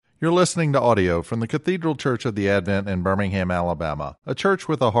You're listening to audio from the Cathedral Church of the Advent in Birmingham, Alabama, a church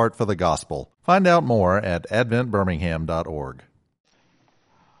with a heart for the gospel. Find out more at adventbirmingham.org.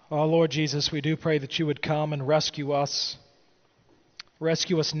 Oh, Lord Jesus, we do pray that you would come and rescue us.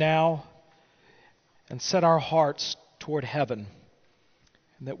 Rescue us now and set our hearts toward heaven,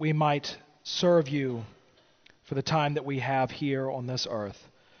 and that we might serve you for the time that we have here on this earth,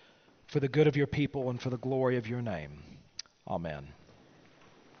 for the good of your people and for the glory of your name. Amen.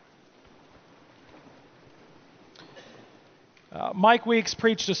 Mike Weeks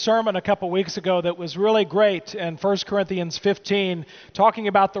preached a sermon a couple weeks ago that was really great in 1 Corinthians 15, talking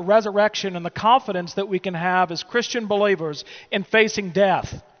about the resurrection and the confidence that we can have as Christian believers in facing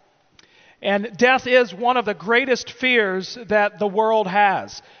death. And death is one of the greatest fears that the world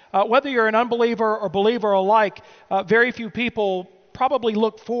has. Whether you're an unbeliever or believer alike, very few people probably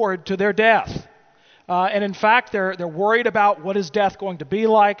look forward to their death. And in fact, they're worried about what is death going to be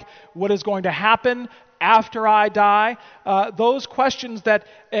like, what is going to happen after I die. Those questions that,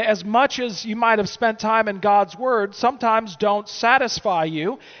 as much as you might have spent time in God's Word, sometimes don't satisfy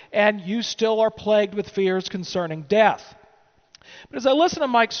you, and you still are plagued with fears concerning death. But as I listened to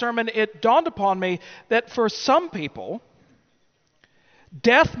Mike's sermon, it dawned upon me that for some people,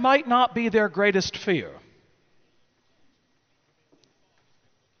 death might not be their greatest fear.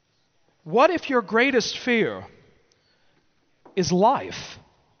 What if your greatest fear is life?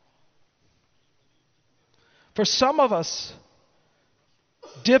 For some of us,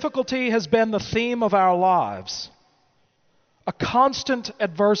 difficulty has been the theme of our lives, a constant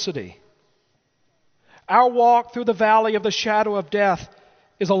adversity. Our walk through the valley of the shadow of death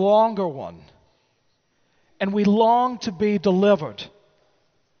is a longer one, and we long to be delivered.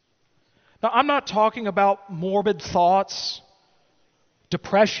 Now, I'm not talking about morbid thoughts,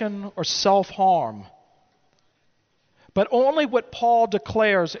 depression, or self-harm, but only what Paul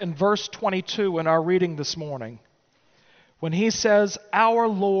declares in verse 22 in our reading this morning, when he says, "Our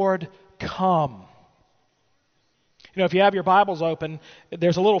Lord, come." You know, if you have your Bibles open,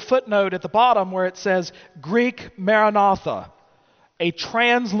 there's a little footnote at the bottom where it says Greek Maranatha, a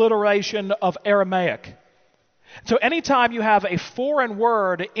transliteration of Aramaic. So anytime you have a foreign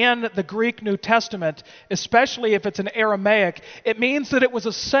word in the Greek New Testament, especially if it's an Aramaic, it means that it was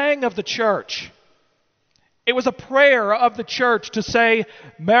a saying of the church. It was a prayer of the church to say,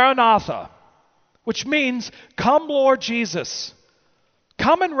 Maranatha, which means, come Lord Jesus,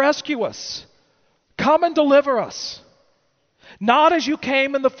 come and rescue us, come and deliver us. Not as you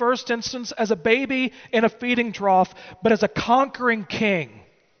came in the first instance as a baby in a feeding trough, but as a conquering king,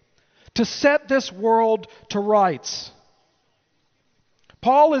 to set this world to rights.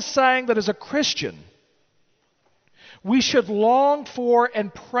 Paul is saying that as a Christian, we should long for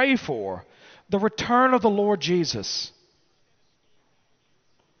and pray for the return of the Lord Jesus.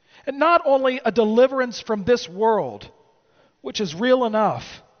 And not only a deliverance from this world, which is real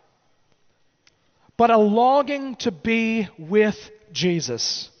enough, but a longing to be with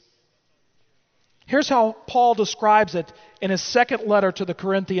Jesus. Here's how Paul describes it in his second letter to the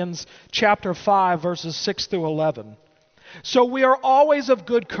Corinthians, chapter 5, verses 6 through 11. So we are always of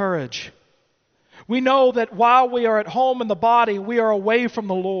good courage. We know that while we are at home in the body, we are away from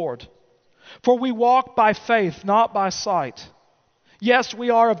the Lord. For we walk by faith, not by sight. Yes,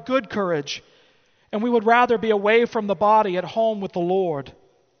 we are of good courage, and we would rather be away from the body at home with the Lord.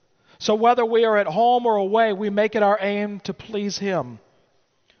 So whether we are at home or away, we make it our aim to please Him.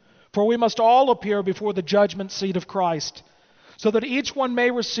 For we must all appear before the judgment seat of Christ, so that each one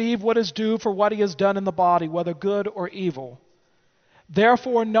may receive what is due for what he has done in the body, whether good or evil.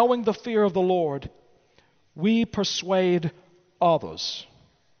 Therefore, knowing the fear of the Lord, we persuade others.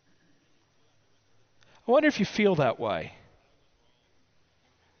 I wonder if you feel that way.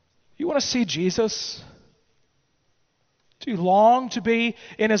 You want to see Jesus? Do you long to be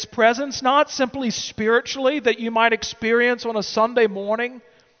in His presence, not simply spiritually that you might experience on a Sunday morning,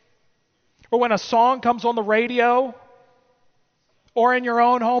 or when a song comes on the radio, or in your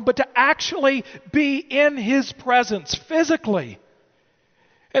own home, but to actually be in His presence physically,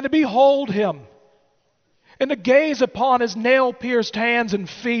 and to behold Him, and to gaze upon His nail-pierced hands and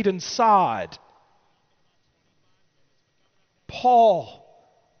feet and side. Paul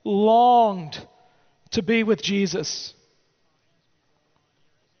longed to be with Jesus.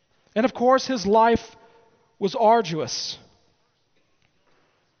 And of course, his life was arduous.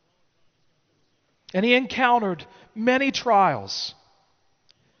 And he encountered many trials,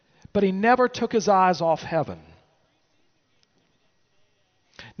 but he never took his eyes off heaven.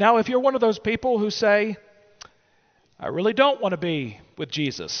 Now, if you're one of those people who say, I really don't want to be with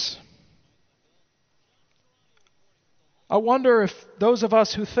Jesus, I wonder if those of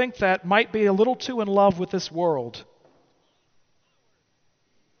us who think that might be a little too in love with this world.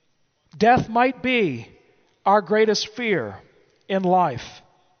 Death might be our greatest fear in life.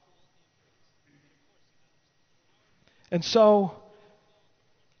 And so,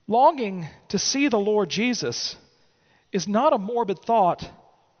 longing to see the Lord Jesus is not a morbid thought.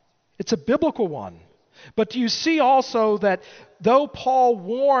 It's a biblical one. But do you see also that though Paul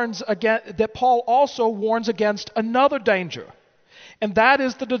also warns against another danger, and that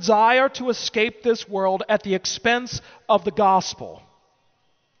is the desire to escape this world at the expense of the gospel.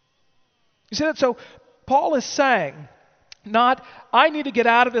 You see that? So Paul is saying, not, I need to get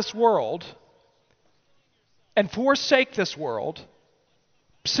out of this world and forsake this world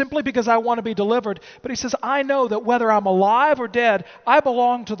simply because I want to be delivered. But he says, I know that whether I'm alive or dead, I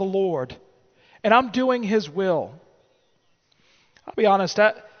belong to the Lord, and I'm doing His will. I'll be honest,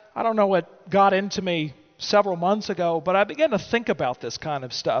 I don't know what got into me several months ago, but I began to think about this kind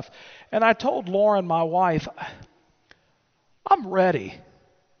of stuff. And I told Lauren, my wife, I'm ready.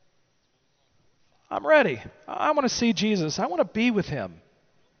 I'm ready. I want to see Jesus. I want to be with Him.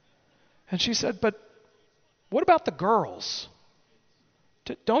 And she said, but what about the girls?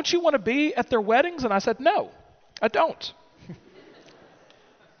 Don't you want to be at their weddings? And I said, no, I don't.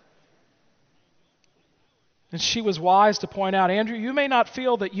 And she was wise to point out, Andrew, you may not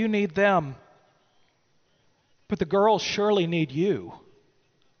feel that you need them, but the girls surely need you.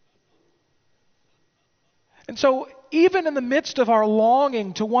 And so even in the midst of our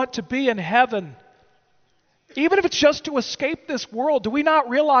longing to want to be in heaven, even if it's just to escape this world, do we not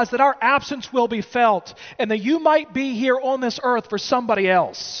realize that our absence will be felt and that you might be here on this earth for somebody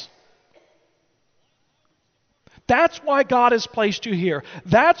else? That's why God has placed you here.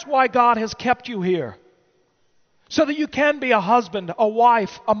 That's why God has kept you here. So that you can be a husband, a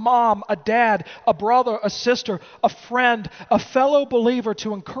wife, a mom, a dad, a brother, a sister, a friend, a fellow believer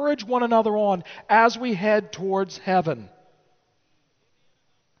to encourage one another on as we head towards heaven.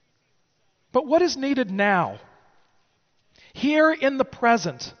 But what is needed now? Here in the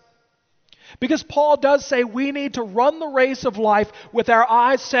present. Because Paul does say we need to run the race of life with our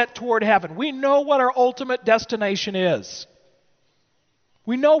eyes set toward heaven. We know what our ultimate destination is.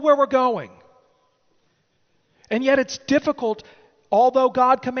 We know where we're going. And yet it's difficult, although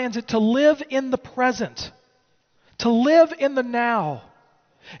God commands it, to live in the present, to live in the now,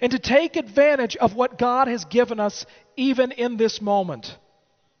 and to take advantage of what God has given us even in this moment.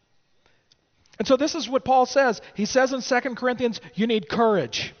 And so this is what Paul says. He says in 2 Corinthians, you need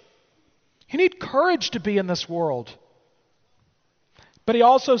courage. You need courage to be in this world. But he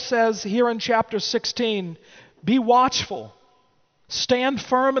also says here in chapter 16, be watchful, stand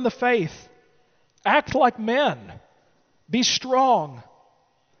firm in the faith, act like men, be strong.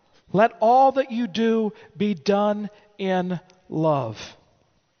 Let all that you do be done in love.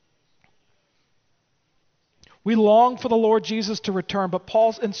 We long for the Lord Jesus to return, but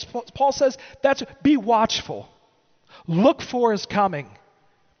Paul says, be watchful. Look for His coming.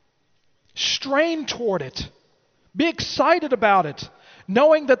 Strain toward it. Be excited about it,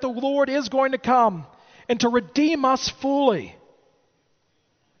 knowing that the Lord is going to come and to redeem us fully.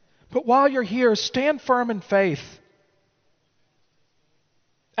 But while you're here, stand firm in faith.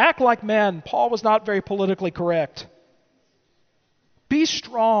 Act like men. Paul was not very politically correct. Be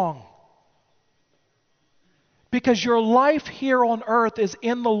strong. Because your life here on earth is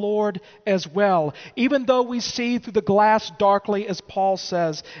in the Lord as well, even though we see through the glass darkly, as Paul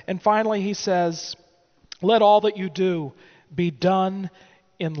says. And finally he says, let all that you do be done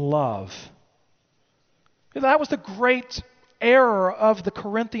in love. That was the great error of the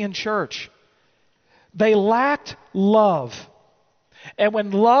Corinthian church. They lacked love. And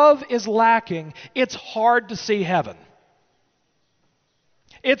when love is lacking, it's hard to see heaven.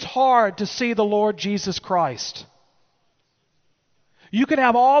 It's hard to see the Lord Jesus Christ. You can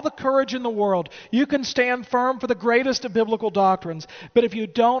have all the courage in the world. You can stand firm for the greatest of biblical doctrines. But if you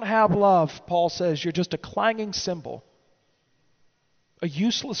don't have love, Paul says, you're just a clanging cymbal, a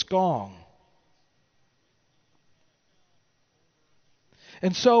useless gong.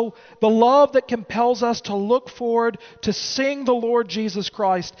 And so the love that compels us to look forward to seeing the Lord Jesus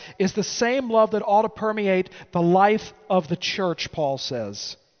Christ is the same love that ought to permeate the life of the church, Paul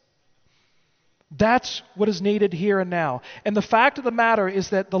says. That's what is needed here and now. And the fact of the matter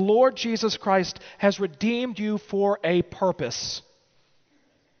is that the Lord Jesus Christ has redeemed you for a purpose.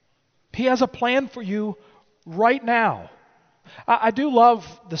 He has a plan for you right now. I do love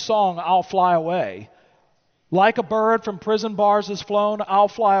the song, I'll Fly Away. Like a bird from prison bars is flown, I'll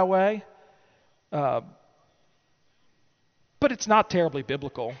fly away. But it's not terribly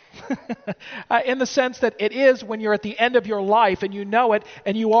biblical in the sense that it is when you're at the end of your life and you know it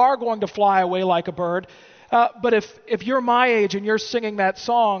and you are going to fly away like a bird. But if you're my age and you're singing that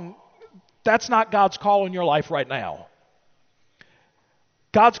song, that's not God's call in your life right now.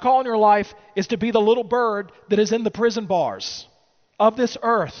 God's call in your life is to be the little bird that is in the prison bars of this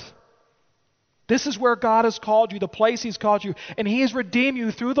earth. This is where God has called you, the place He's called you, and He has redeemed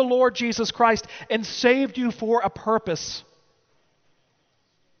you through the Lord Jesus Christ and saved you for a purpose.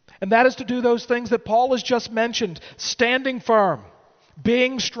 And that is to do those things that Paul has just mentioned, standing firm,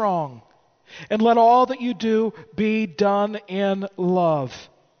 being strong, and let all that you do be done in love.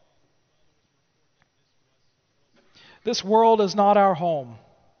 This world is not our home,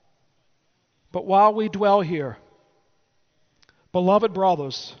 but while we dwell here, beloved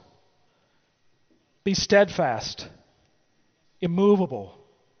brothers, be steadfast, immovable,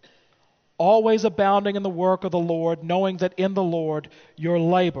 always abounding in the work of the Lord, knowing that in the Lord your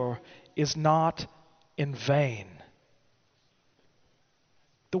labor is not in vain.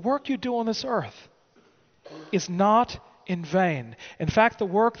 The work you do on this earth is not in vain. In fact, the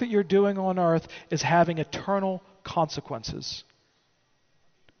work that you're doing on earth is having eternal consequences.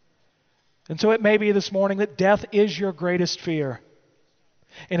 And so it may be this morning that death is your greatest fear.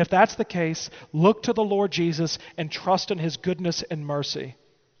 And if that's the case, look to the Lord Jesus and trust in His goodness and mercy.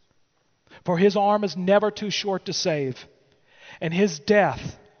 For His arm is never too short to save. And His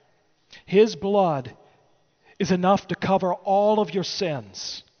death, His blood, is enough to cover all of your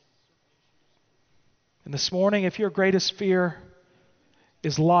sins. And this morning, if your greatest fear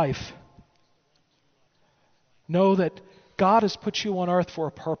is life, know that God has put you on earth for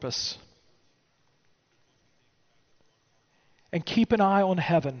a purpose. And keep an eye on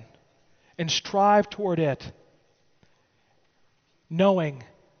heaven and strive toward it, knowing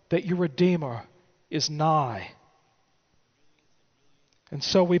that your Redeemer is nigh. And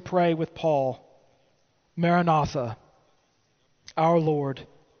so we pray with Paul, Maranatha, our Lord,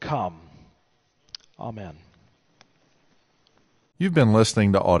 come. Amen. You've been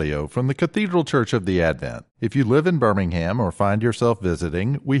listening to audio from the Cathedral Church of the Advent. If you live in Birmingham or find yourself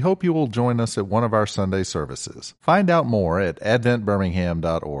visiting, we hope you will join us at one of our Sunday services. Find out more at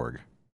adventbirmingham.org.